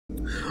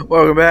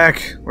Welcome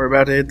back. We're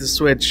about to hit the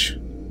switch.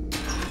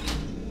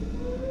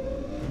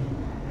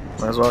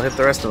 Might as well hit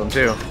the rest of them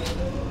too.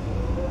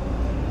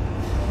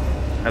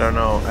 I don't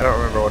know. I don't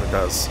remember what it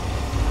does.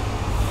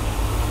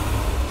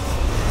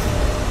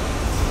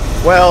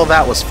 Well,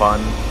 that was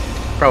fun.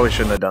 Probably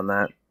shouldn't have done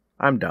that.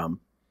 I'm dumb.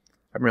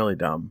 I'm really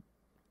dumb.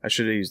 I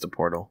should have used the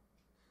portal.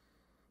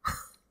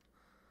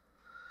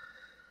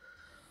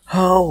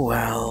 Oh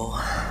well.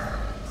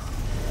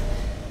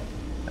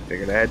 I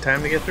figured I had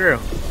time to get through.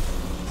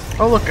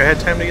 Oh look, I had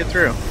time to get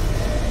through.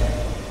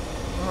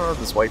 Oh,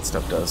 this white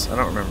stuff does. I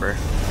don't remember.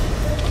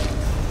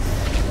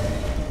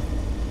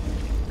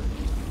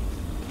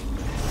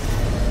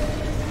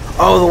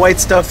 Oh, the white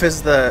stuff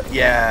is the...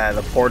 yeah,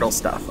 the portal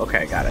stuff.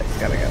 Okay, got it.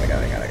 Got it.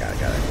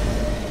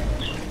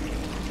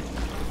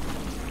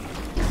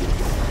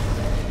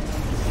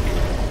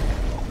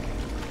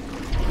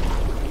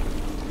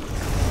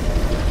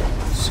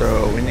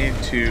 So, we need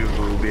to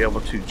be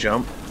able to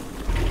jump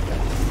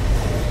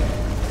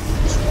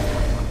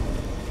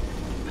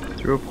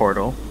through a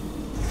portal.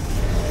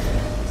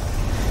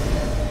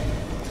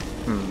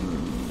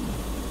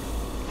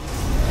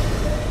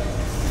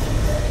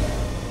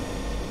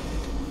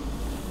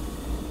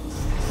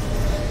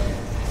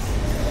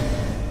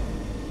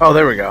 Oh,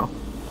 there we go.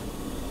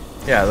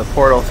 Yeah, the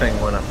portal thing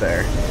went up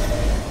there.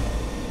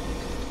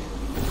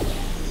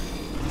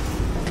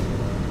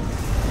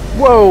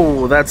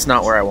 Whoa, that's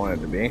not where I wanted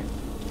to be.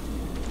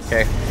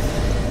 Okay.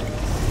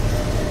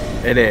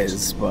 It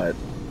is, but...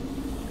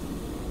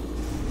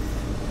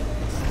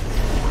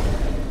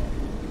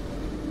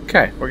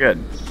 okay, we're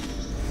good.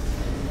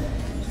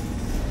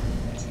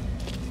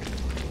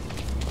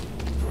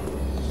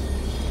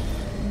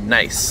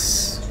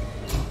 Nice.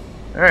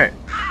 Alright.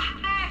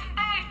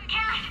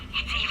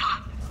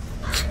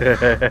 It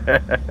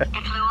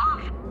flew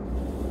off.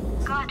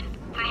 Good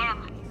for him.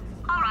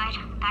 Alright,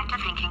 back to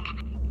thinking.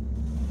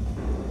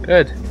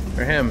 Good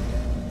for him.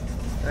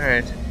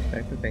 Alright,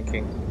 back to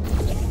thinking.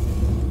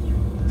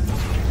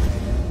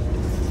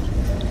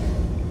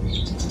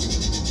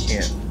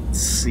 Can't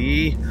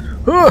see.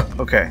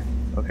 Okay,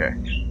 okay.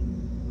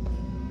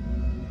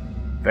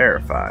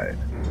 Verified.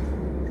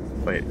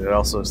 Wait, it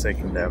also say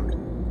condemned.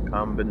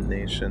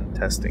 Combination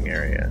testing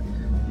area.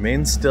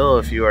 Remain still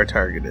if you are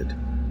targeted.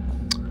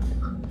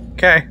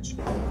 Okay.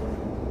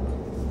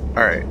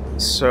 Alright,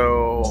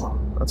 so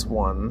that's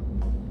one.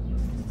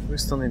 We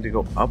still need to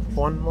go up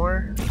one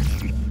more?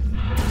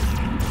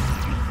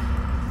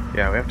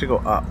 Yeah, we have to go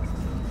up.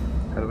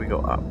 How do we go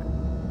up?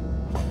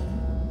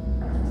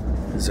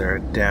 Is there a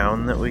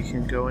down that we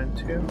can go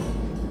into?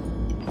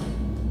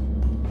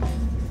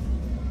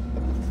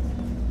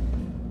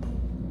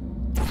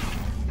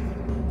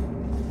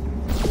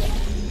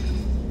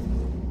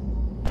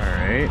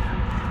 Alright.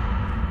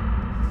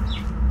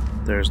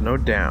 There's no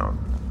down.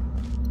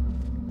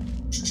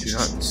 Do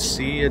not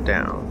see a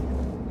down.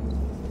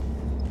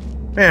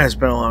 Man, it's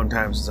been a long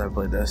time since I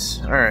played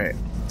this. Alright,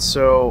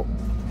 so...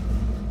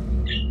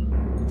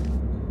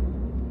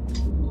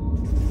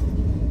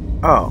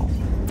 oh.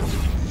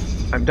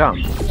 I'm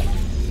dumb.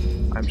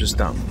 I'm just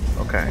dumb.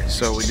 Okay,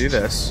 so we do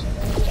this.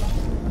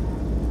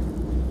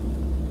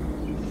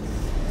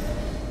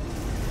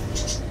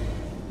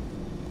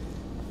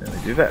 Then we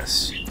do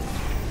this.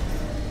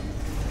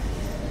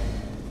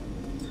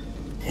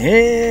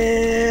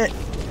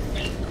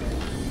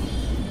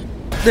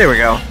 There we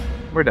go.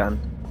 We're done.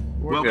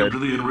 We're Welcome good. to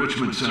the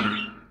Enrichment Center.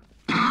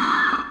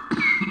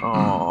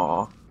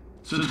 Aww.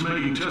 Since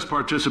making test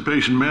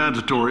participation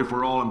mandatory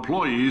for all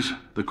employees,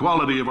 the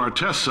quality of our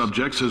test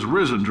subjects has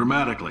risen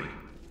dramatically.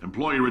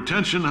 Employee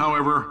retention,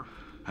 however,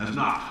 has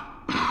not.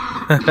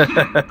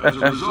 As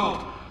a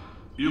result,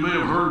 you may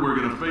have heard we're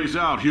going to phase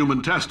out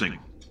human testing.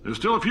 There's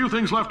still a few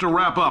things left to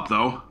wrap up,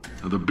 though.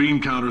 The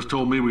bean counters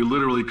told me we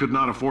literally could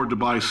not afford to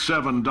buy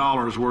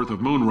 $7 worth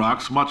of moon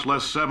rocks, much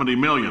less 70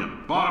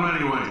 million. Bought them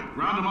anyway.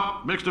 Ground them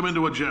up, mixed them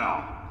into a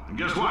gel. And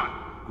guess what?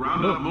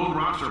 Ground up moon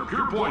rocks are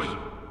pure poison.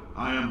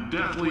 I am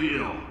deathly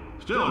ill.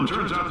 Still, it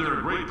turns out they're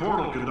a great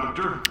portal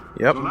conductor.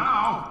 Yep. So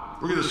now,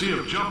 we're going to see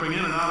if jumping in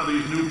and out of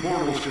these new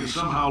portals can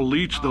somehow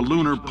leach the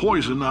lunar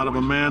poison out of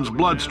a man's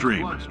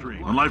bloodstream.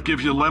 When life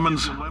gives you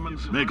lemons,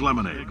 make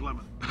lemonade.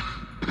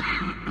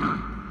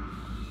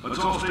 Let's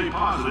all stay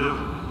positive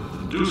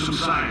and do some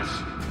science.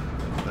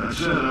 That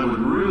said, I would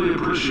really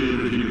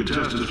appreciate it if you could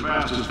test as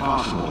fast as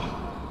possible.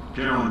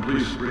 Carolyn,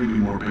 please bring me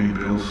more pain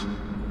pills.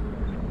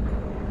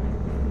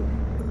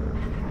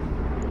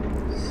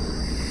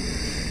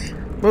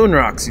 Moon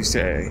rocks, you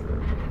say?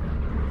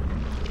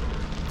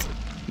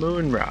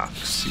 Moon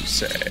rocks, you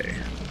say?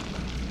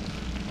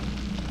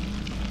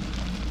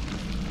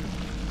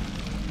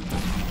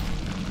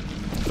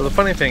 So the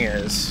funny thing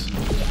is,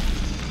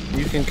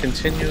 you can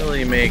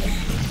continually make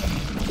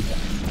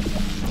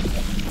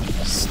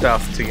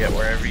stuff to get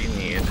wherever you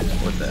need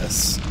with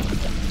this.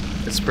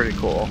 It's pretty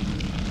cool.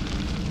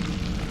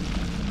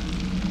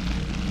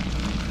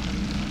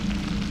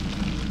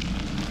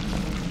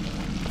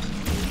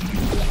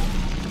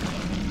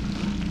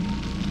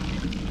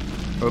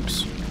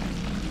 Oops.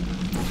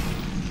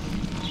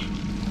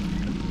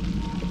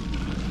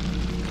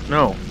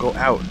 No, go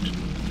out.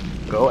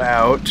 Go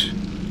out.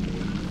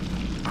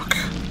 Okay.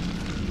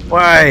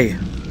 Why?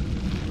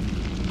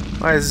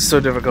 Why is this so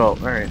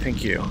difficult? Alright,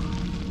 thank you.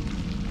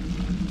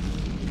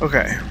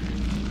 Okay.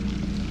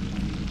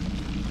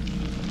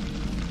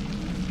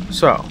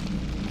 So.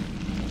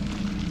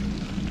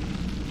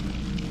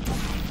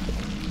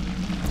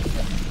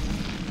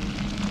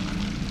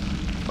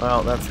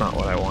 Well, that's not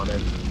what I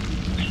wanted.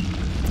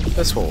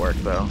 This will work,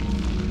 though.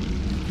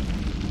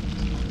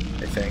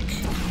 I think.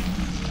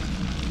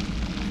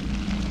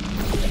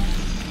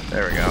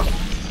 There we go.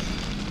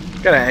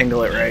 Gotta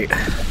angle it right.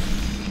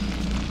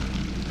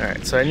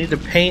 Alright, so I need to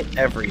paint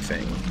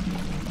everything.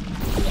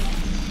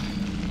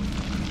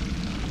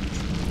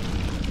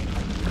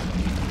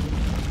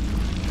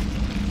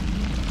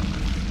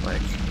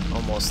 Like,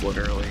 almost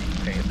literally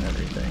paint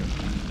everything.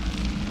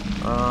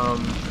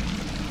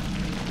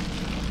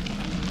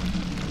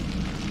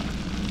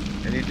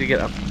 I need to get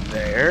up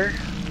there.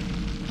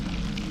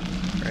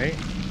 Right?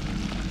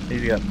 I need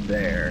to get up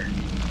there.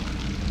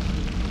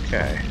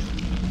 Okay.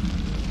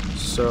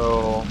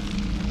 So...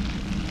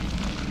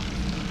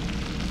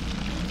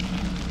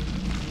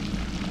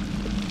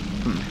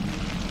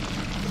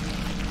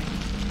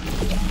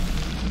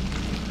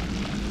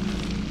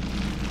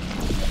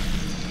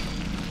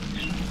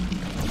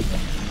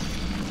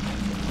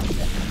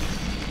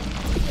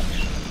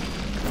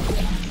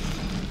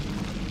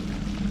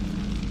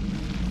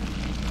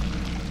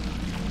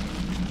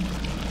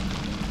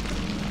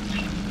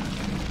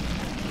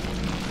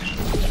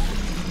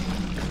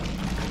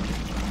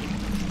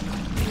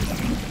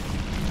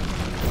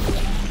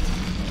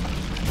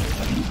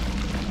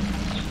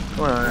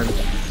 Come on.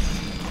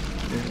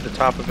 Need the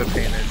top of it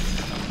painted.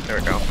 There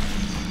we go.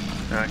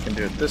 Now I can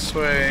do it this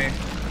way.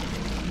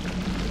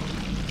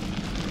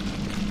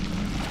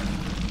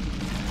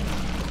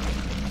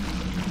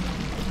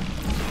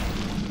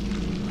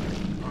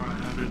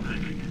 Alright, I've been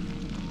thinking.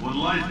 When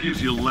life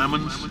gives you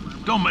lemons,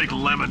 don't make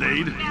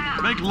lemonade.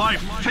 Make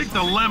life take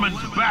the lemons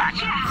back.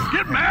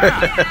 Get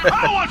mad!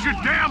 I don't want your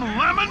damn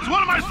lemons!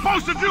 What am I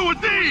supposed to do with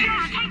these?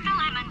 Take the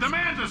lemons.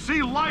 Demand to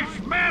see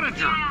life's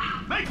manager.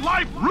 Make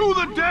life rue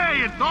the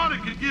day it thought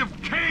it could give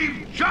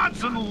Cave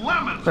Johnson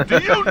lemons. Do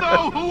you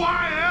know who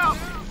I am?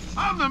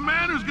 I'm the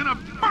man who's gonna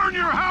burn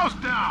your house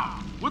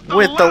down. With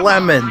the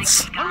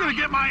lemons. I'm gonna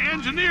get my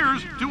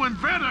engineers to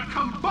invent a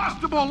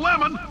combustible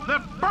lemon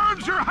that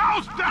burns your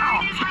house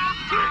down.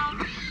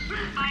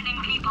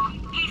 Finding people.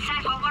 He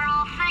said what we're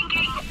all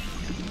thinking.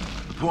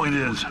 The point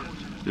is,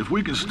 if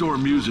we can store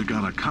music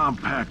on a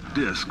compact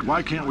disc,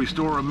 why can't we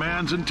store a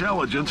man's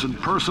intelligence and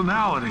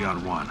personality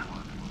on one?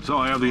 So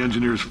I have the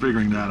engineers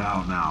figuring that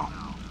out now.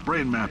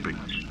 Brain mapping,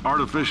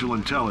 artificial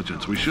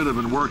intelligence. We should have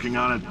been working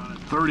on it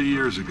 30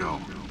 years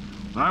ago.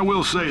 I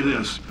will say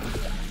this,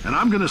 and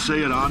I'm gonna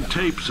say it on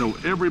tape so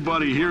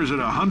everybody hears it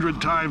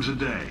 100 times a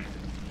day.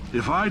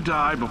 If I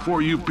die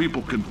before you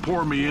people can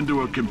pour me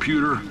into a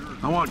computer,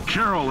 I want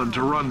Carolyn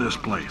to run this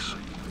place.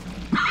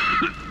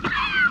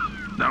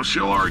 Now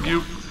she'll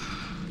argue.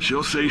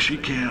 She'll say she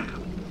can't.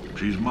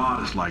 She's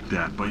modest like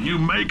that, but you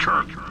make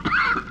her.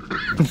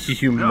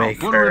 You make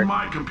put her her. in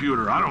my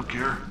computer. I don't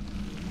care.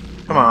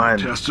 Come on.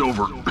 Test's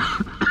over.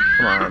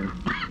 Come on.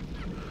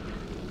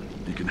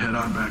 You can head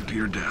on back to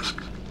your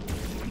desk.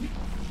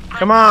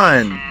 Come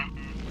on.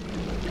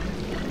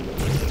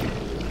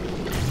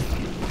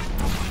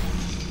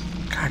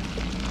 God.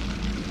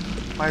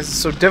 Why is this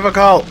so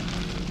difficult?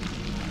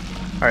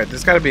 Alright,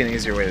 there's gotta be an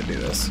easier way to do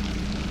this.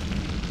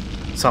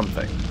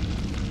 Something.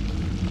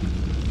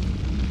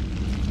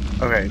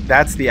 Okay,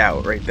 that's the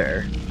out right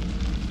there.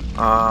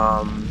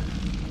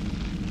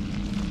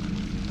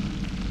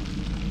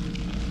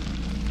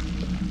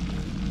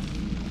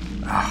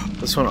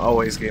 This one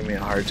always gave me a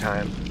hard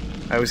time.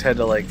 I always had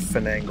to like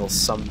finagle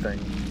something.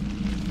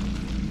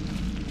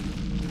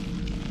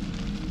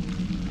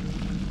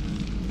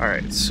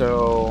 Alright,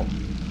 so...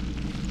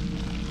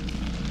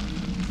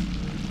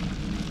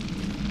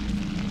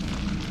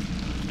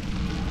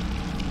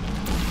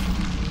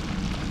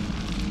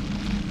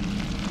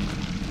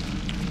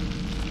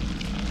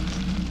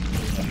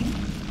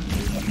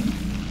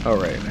 Oh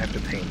right, I have to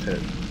paint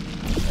it.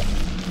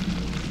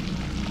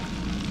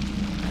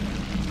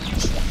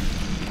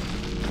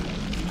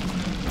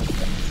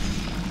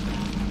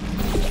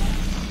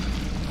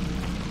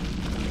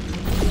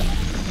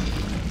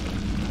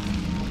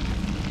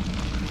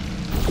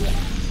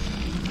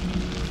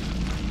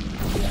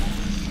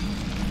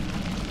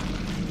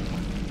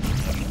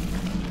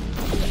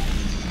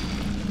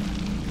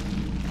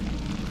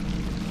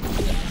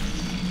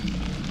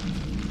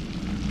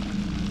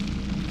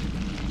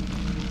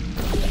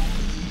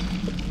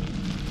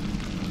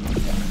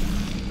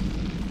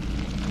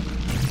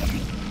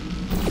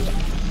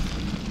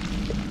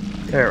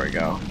 There we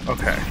go.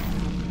 Okay.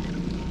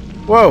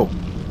 Whoa!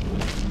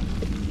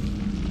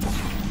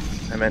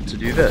 I meant to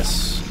do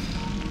this.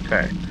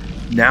 Okay.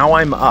 Now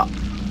I'm up.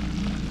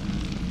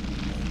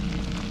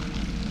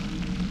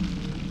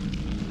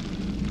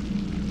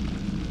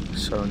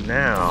 So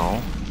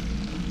now...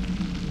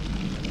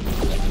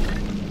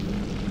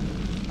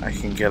 I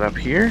can get up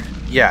here?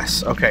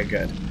 Yes. Okay,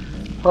 good.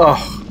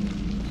 Oh.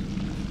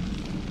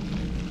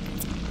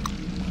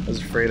 I was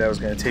afraid I was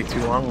going to take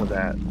too long with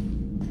that.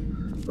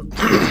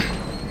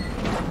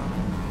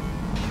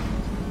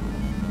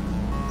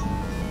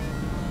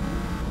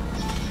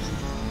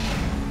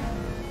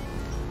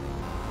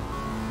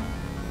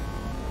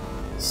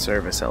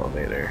 Service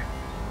elevator.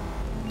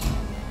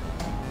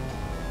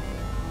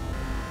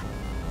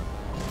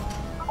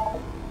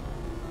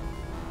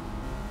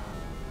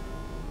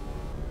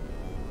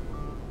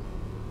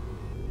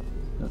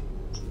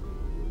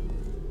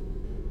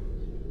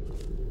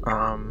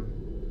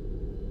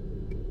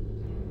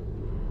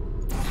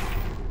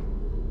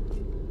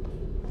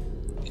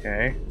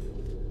 Okay.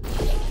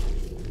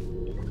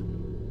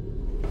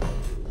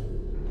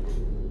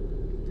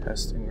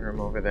 Testing room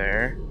over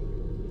there.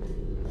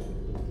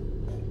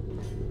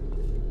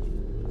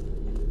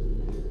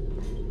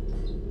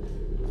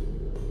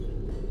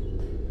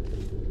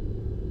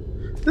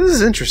 This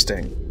is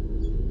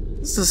interesting.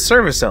 This is a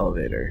service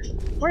elevator.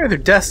 Why are there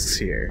desks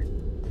here?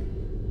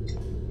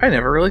 I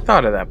never really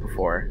thought of that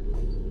before.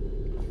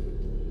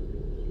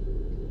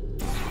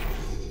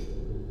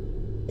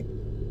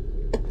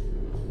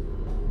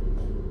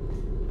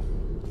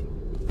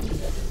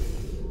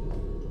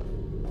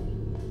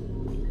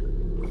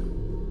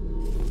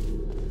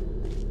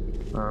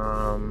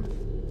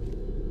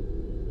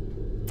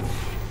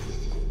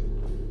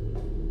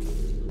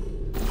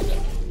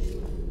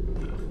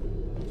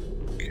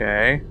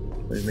 Okay,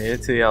 we made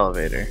it to the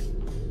elevator.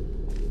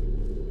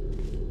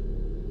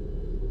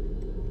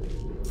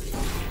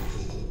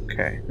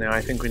 Okay, now I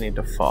think we need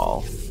to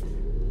fall.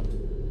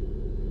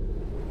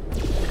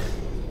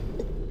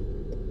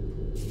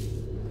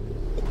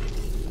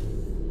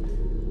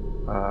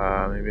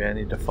 Maybe I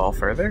need to fall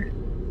further?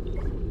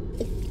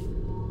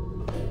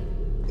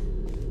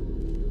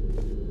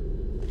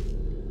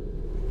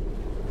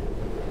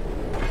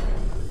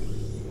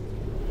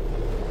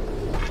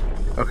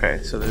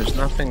 Okay, so there's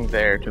nothing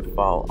there to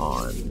fall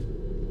on.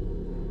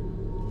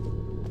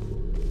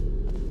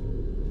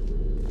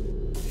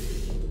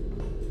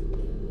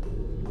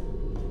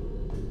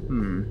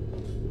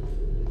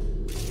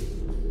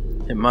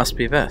 It must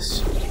be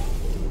this.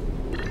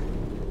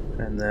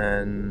 And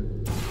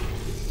then...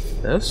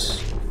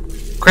 this?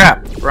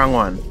 Crap! Wrong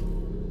one.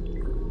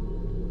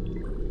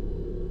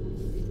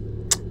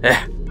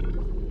 Get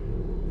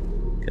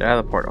out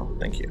of the portal.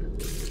 Thank you.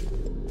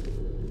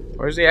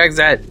 Where's the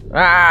exit?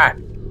 Ah!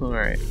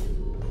 Alright.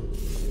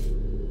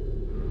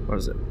 What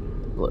is it?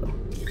 Blue.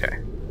 Okay.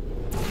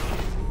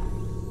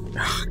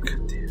 Oh,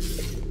 god damn.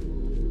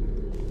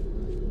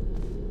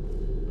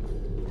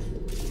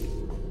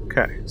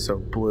 Okay, so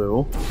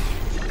blue.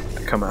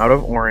 I come out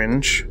of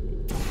orange.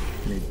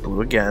 Need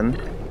blue again.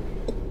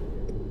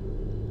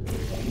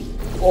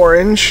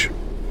 Orange.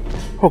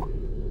 Oh.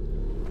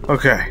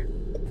 Okay.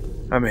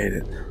 I made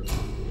it.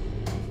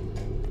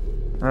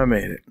 I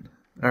made it.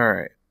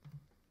 Alright.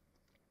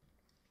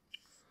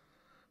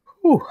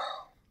 Whew.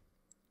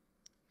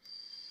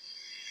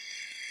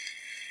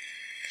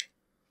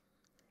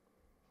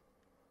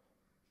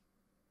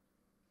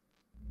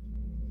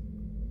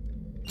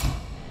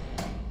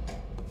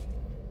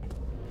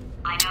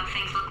 I know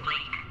things look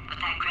bleak, but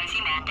that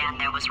crazy man down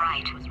there was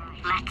right.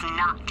 Let's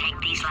not take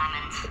these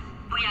lemons.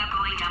 We are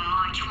going to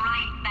march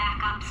right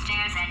back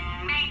upstairs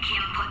and make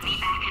him put me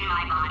back in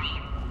my body.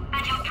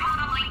 And he'll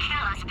probably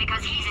kill us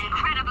because he's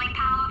incredibly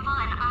powerful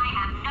and I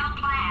have no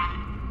plan.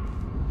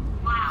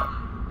 Well,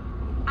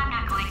 I'm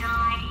not going to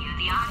lie to you,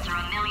 the odds are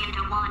 1,000,000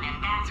 to 1, and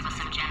that's with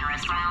some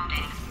generous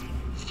rounding.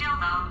 Still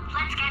though,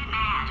 let's get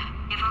mad.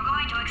 If we're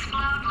going to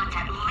explode, let's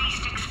at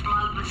least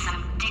explode with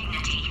some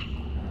dignity.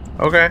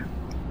 Okay.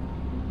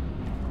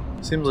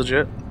 Seems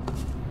legit.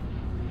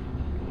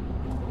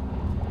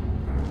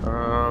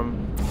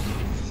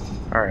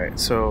 Alright,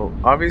 so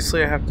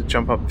obviously I have to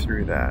jump up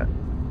through that.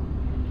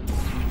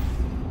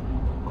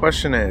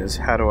 Question is,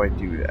 how do I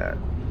do that?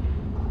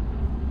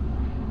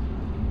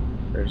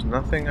 There's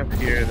nothing up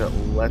here that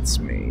lets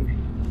me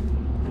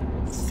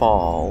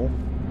fall.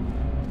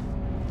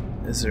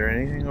 Is there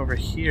anything over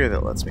here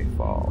that lets me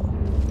fall?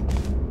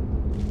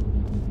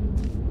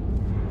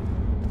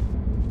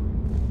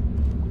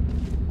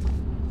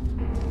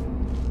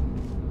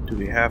 Do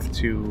we have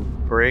to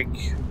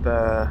break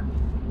the...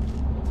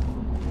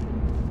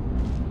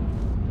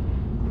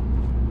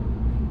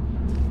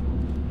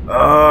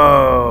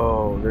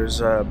 Oh,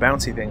 there's a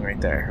bouncy thing right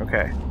there.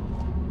 Okay.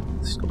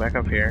 Let's go back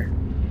up here.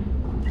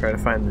 Try to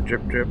find the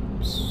drip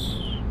drips.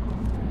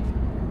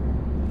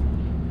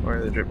 Where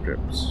are the drip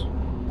drips?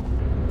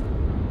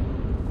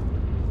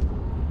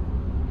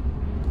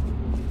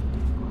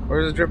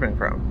 Where's it dripping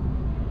from?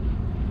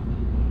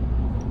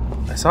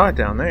 I saw it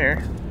down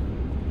there.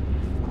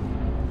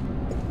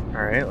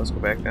 Alright, let's go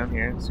back down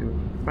here and see if we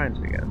can find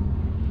it again.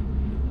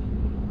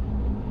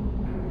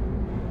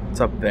 It's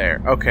up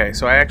there. Okay,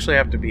 so I actually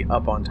have to be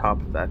up on top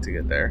of that to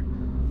get there.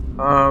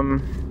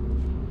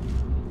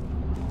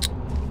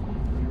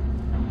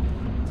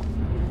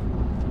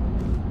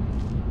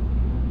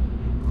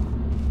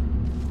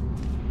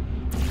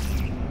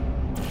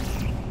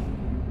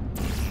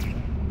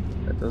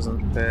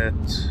 Doesn't fit.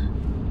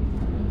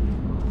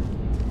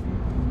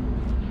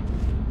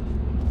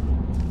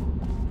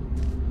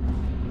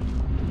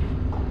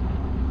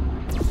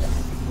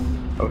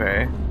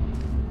 Okay.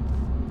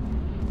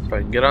 So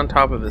I can get on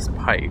top of this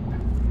pipe.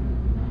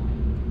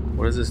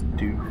 What does this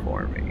do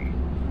for me?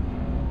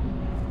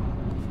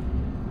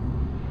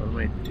 What am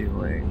I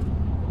doing?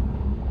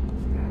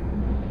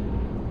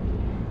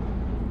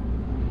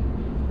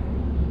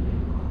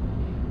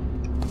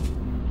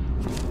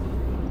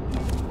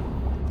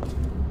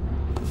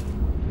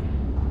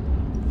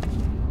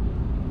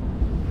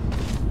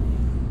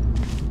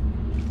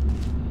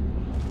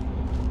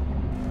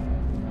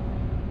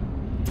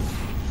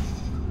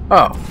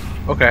 Oh,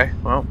 okay.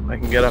 Well, I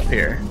can get up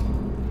here.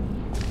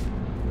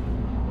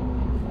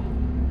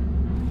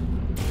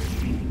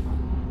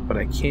 But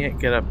I can't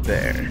get up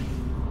there.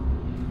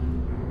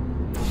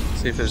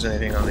 See if there's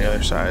anything on the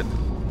other side.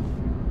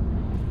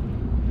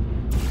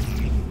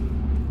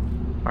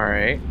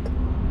 Alright.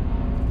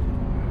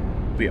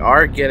 We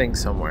are getting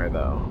somewhere,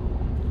 though.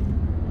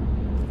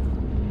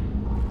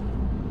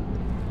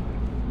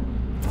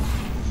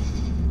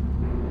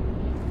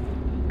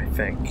 I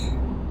think.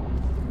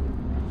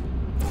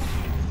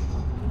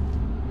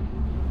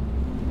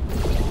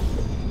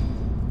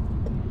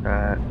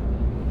 That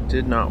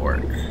did not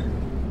work.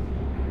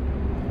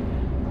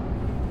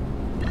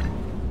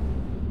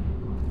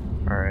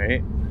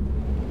 Alright.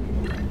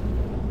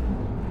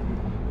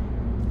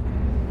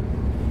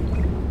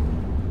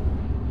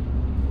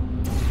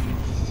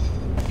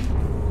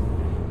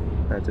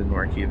 That didn't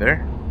work either.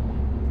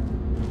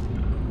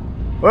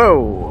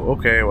 Whoa!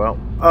 Okay, well.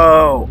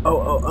 Oh!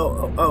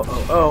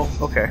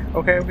 Okay.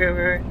 Okay.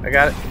 I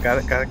got it. Got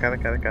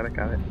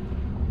it.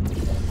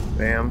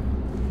 Bam.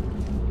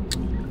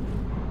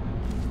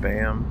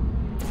 Bam.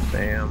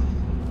 Bam.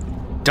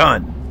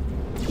 Done!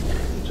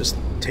 Just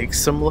take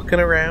some looking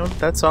around,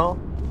 that's all.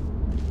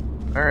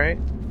 Alright.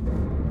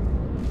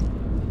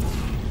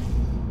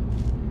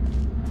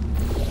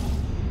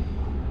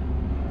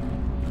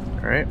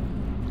 Alright.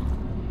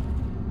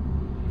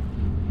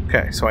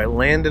 Okay, so I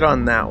landed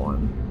on that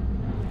one.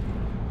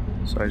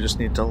 So I just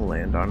need to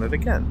land on it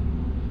again.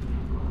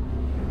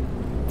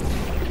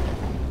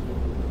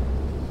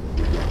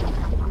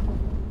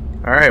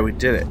 Alright, we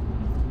did it.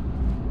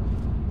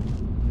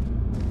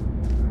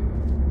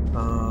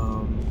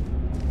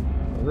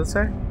 What does it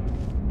say?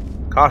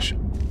 Caution.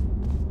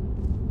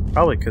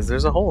 Probably because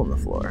there's a hole in the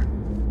floor.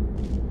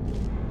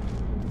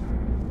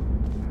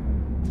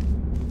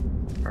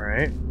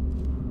 Alright.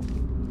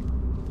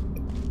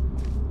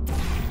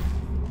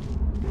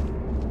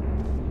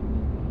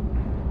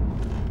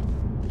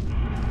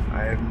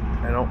 I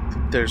don't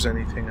think there's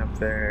anything up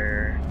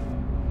there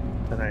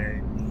that I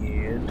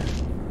need.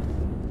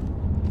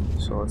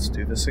 So let's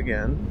do this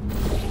again.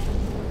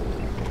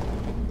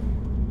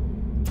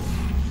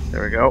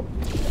 There we go.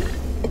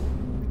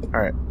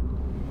 Alright.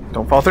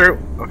 Don't fall through.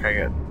 Okay,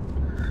 good.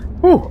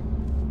 Whew.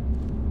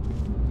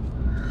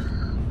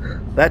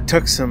 That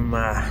took some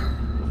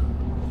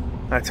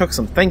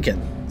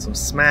thinking. Some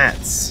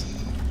smats.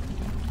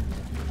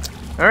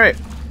 Alright.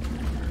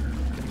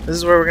 This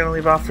is where we're gonna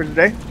leave off for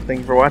today. Thank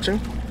you for watching.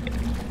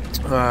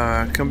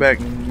 Come back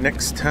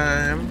next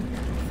time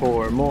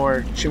for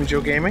more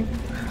Chimyjoe gaming.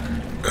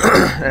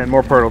 And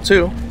more Portal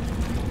 2.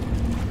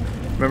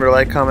 Remember to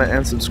like, comment,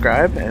 and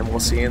subscribe, and we'll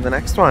see you in the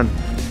next one.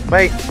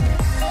 Bye!